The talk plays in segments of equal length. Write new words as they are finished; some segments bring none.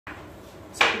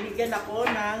So, binigyan ako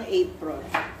ng apron.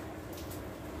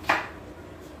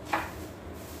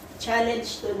 Challenge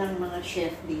to ng mga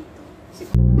chef dito.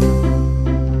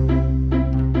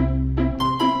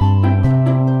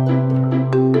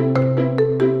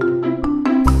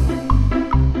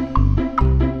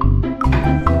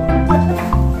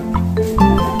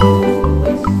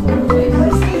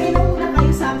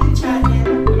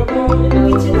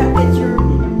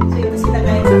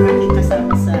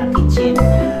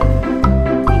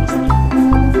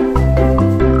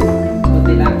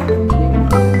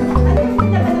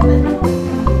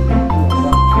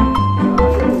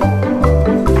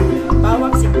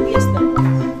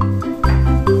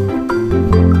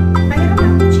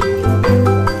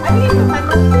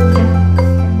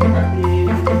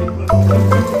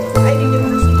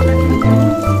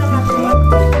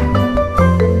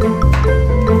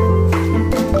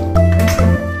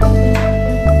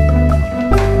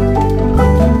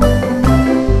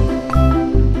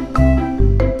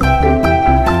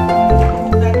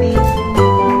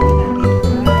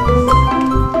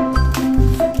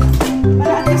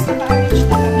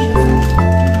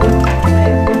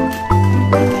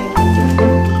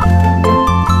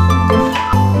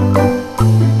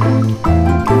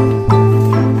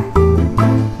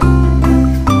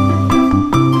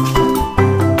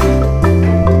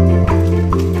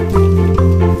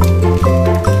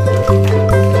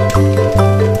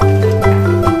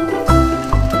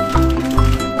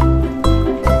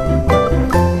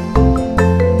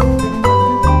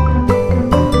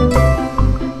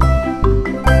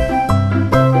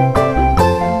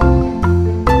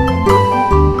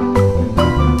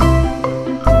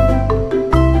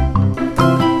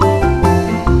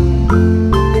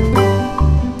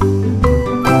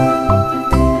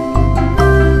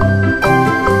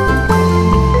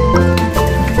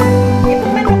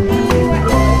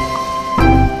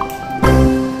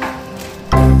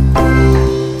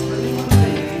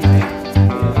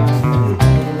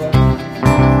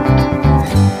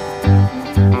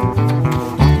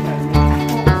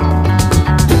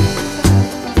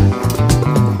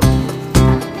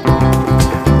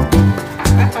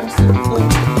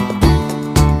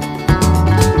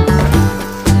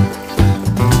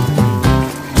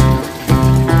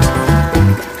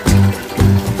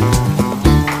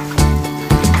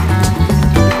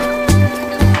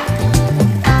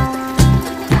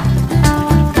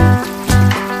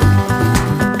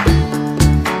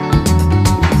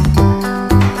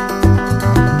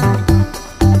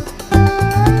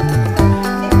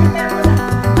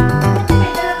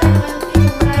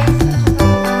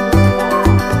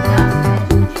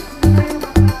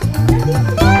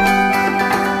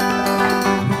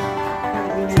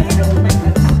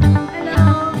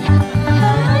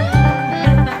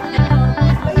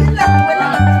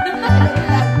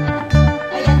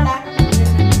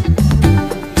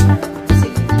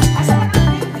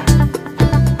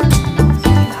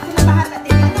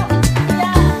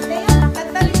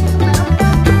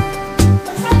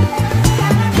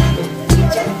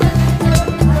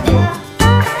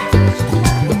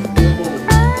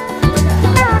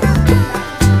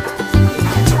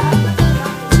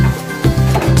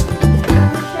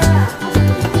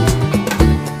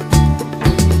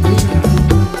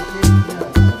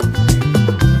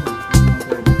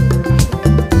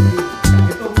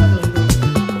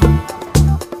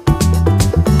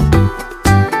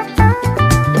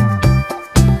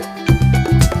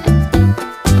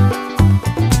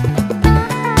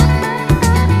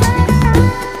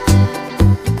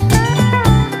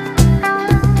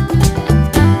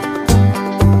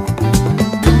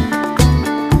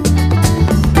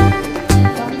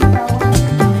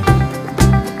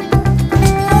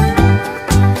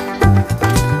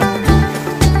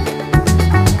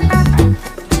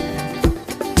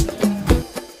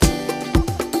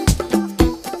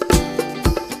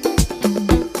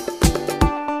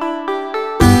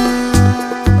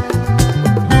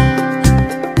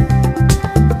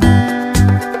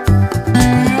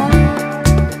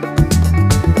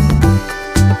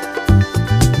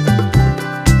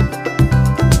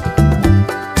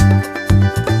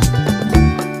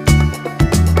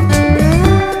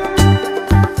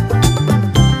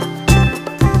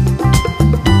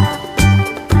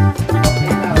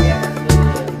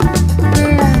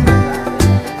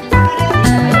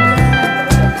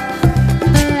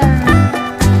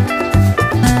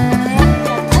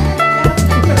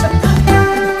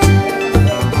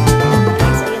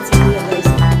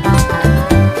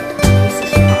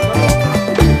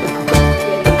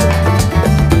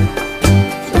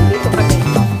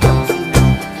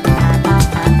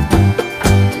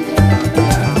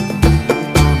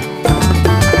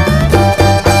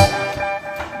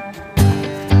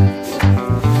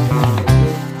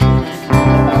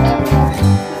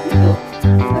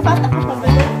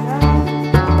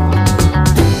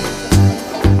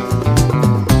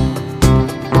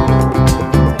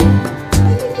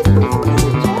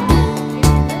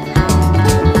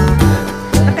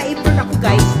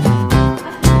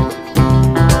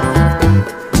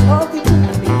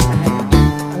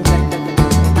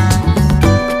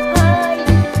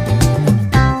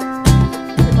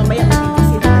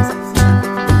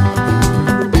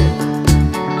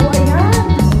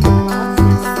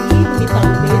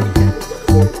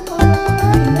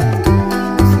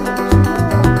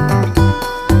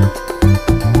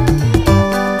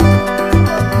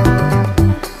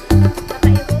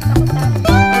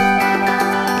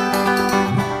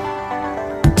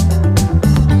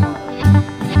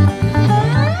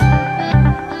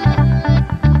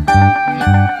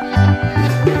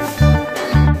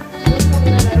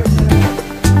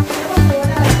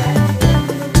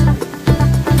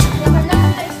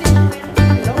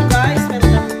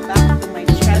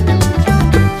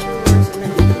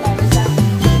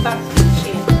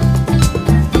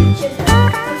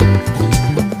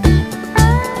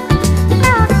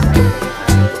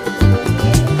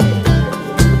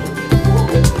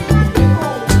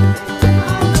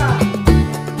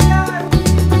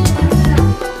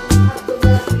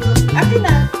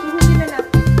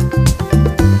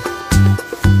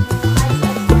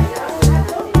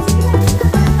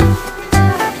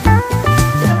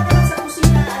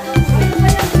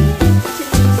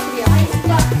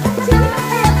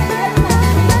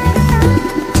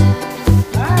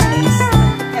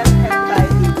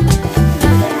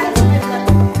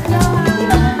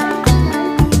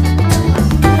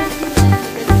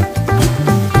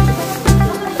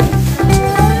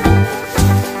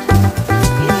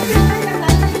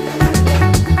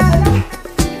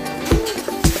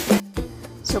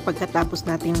 So pagkatapos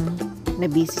nating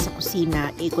na-busy sa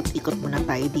kusina, ikot-ikot muna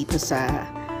tayo dito sa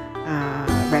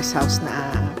rest house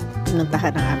na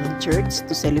pinuntahan ng aming church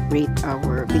to celebrate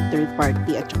our victory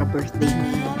party at saka birthday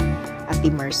ni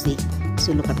Ate Mercy.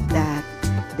 So look at that.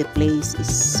 The place is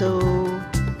so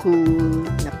cool,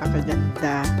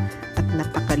 napakaganda at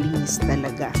napakalinis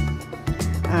talaga.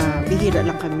 Bihira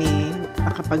lang kami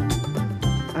makapag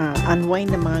unwind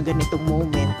ng mga ganitong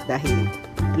moment dahil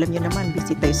alam niyo naman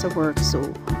busy tayo sa work. So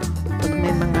pag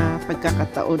may mga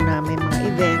pagkakataon na may mga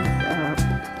event,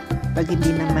 pag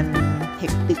hindi naman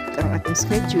hectic ang ating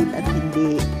schedule at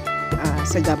hindi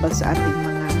sagabal sa ating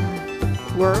mga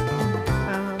work,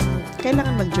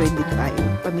 kailangan mag-join din tayo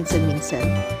paminsan-minsan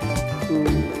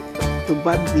to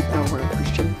bond with our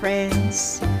Christian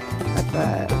friends at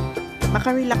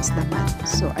maka-relax naman.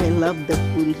 So I love the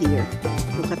pool here.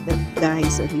 Look at the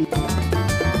guys on YouTube.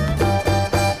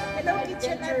 Hello,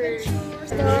 Kitchen Adventures.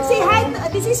 Say hi.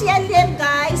 This is Yan Yan,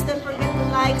 guys. Don't forget to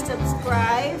like,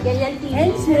 subscribe. Yan Yan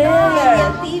TV. Yan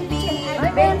Yan TV.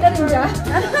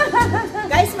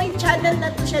 Guys, may channel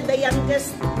na to siya, the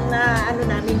youngest na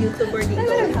namin YouTuber dito.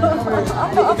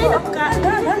 Okay na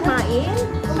kumain?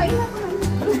 Kumain na.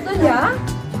 Gusto niya?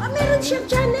 Meron siyang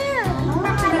channel.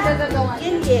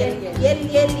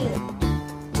 Yeli.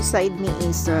 Beside me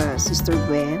is Sister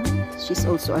Gwen. She's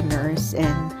also a nurse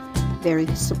and very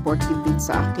supportive din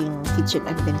sa aking kitchen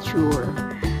adventure.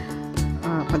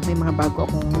 Pag may mga bago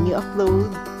akong new upload,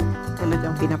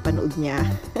 talagang pinapanood niya.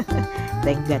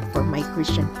 Thank God for my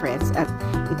Christian friends. At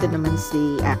ito naman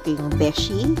si aking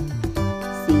Beshi,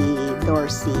 si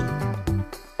Dorsey.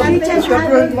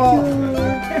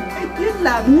 Yun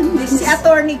lang. Si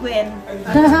Attorney Gwen.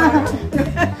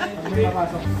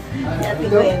 Ate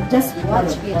Gwen. Just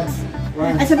watch it.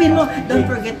 Ay, sabihin mo, don't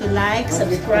forget to like,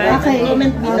 subscribe, and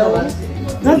comment below.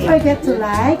 Don't forget to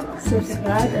like,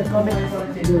 subscribe, and comment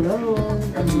below.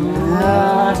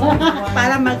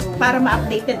 Para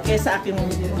ma-updated kayo sa aking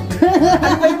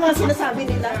ano ba yung mga sinasabi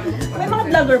nila? May mga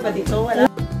vlogger ba dito? Wala.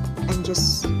 I'm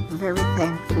just very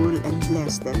thankful and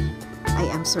blessed that I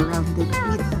am surrounded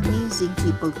with amazing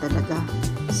people talaga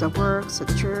sa work, sa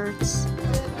church,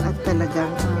 at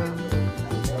talagang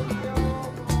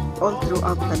all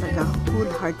throughout talaga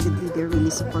wholeheartedly they're really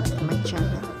supporting my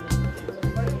channel.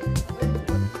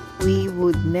 We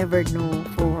would never know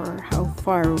for how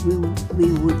far we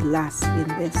would last in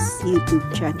this YouTube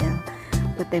channel,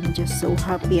 but I'm just so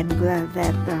happy and glad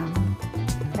that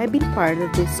I've been part of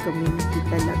this community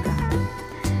talaga.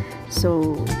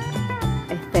 So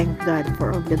I thank God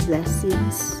for all the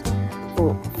blessings,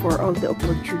 for all the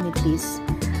opportunities,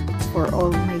 for all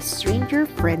my stranger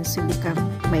friends who become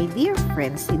my dear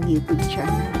friends in YouTube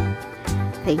channel.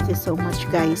 Thank you so much,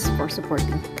 guys, for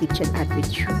supporting Kitchen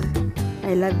Adventure.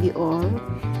 I love you all.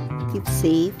 Keep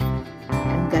safe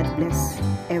and God bless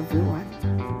everyone.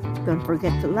 Don't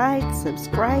forget to like,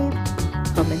 subscribe,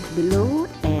 comment below,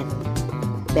 and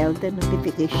bell the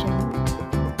notification